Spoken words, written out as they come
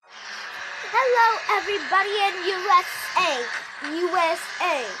Hello, everybody in USA.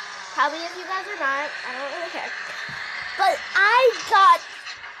 Probably if you guys are not, I don't really care. But I got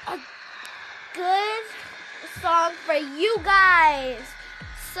a good song for you guys.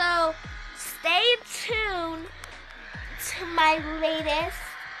 So stay tuned to my latest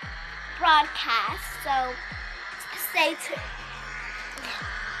broadcast. So stay tuned.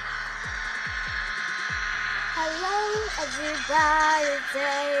 Hello, everybody.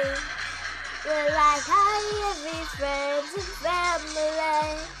 We're like, hi, every friends and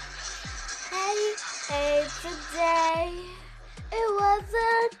family. Hey, today, it was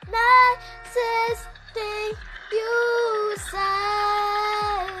the nicest thing you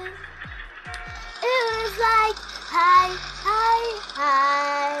said. It was like, hi.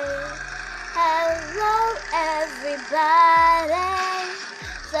 Hello, everybody.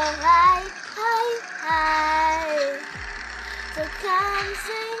 So hi. So come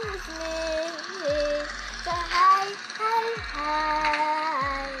sing with me. So hi.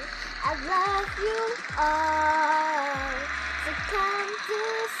 I love you all. So come to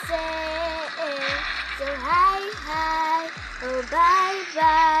sing. So hi. Oh bye.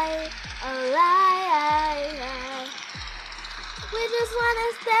 Alright. We just wanna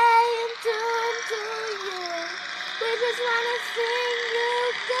stay in tune to you. We just wanna sing you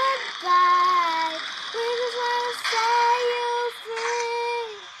goodbye. We just wanna say you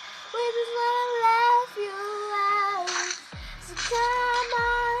free. We just wanna laugh you out. So come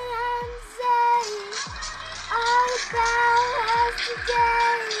on and say all about us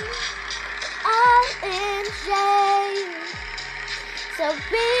today. All in shame. So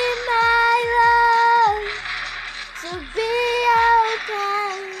be my love. So be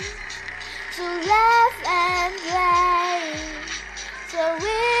okay. So laugh and play. So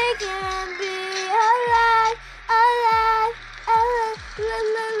we can be alive.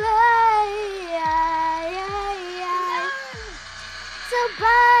 So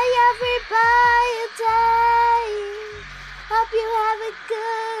bye everybody. Hope you have a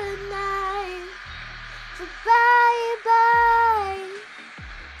good night. So bye.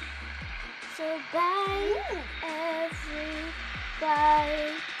 So bye everybody.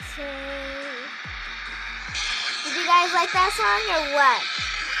 Did you guys like that song or what?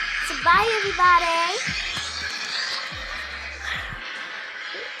 So bye everybody.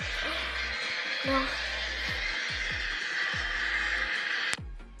 No.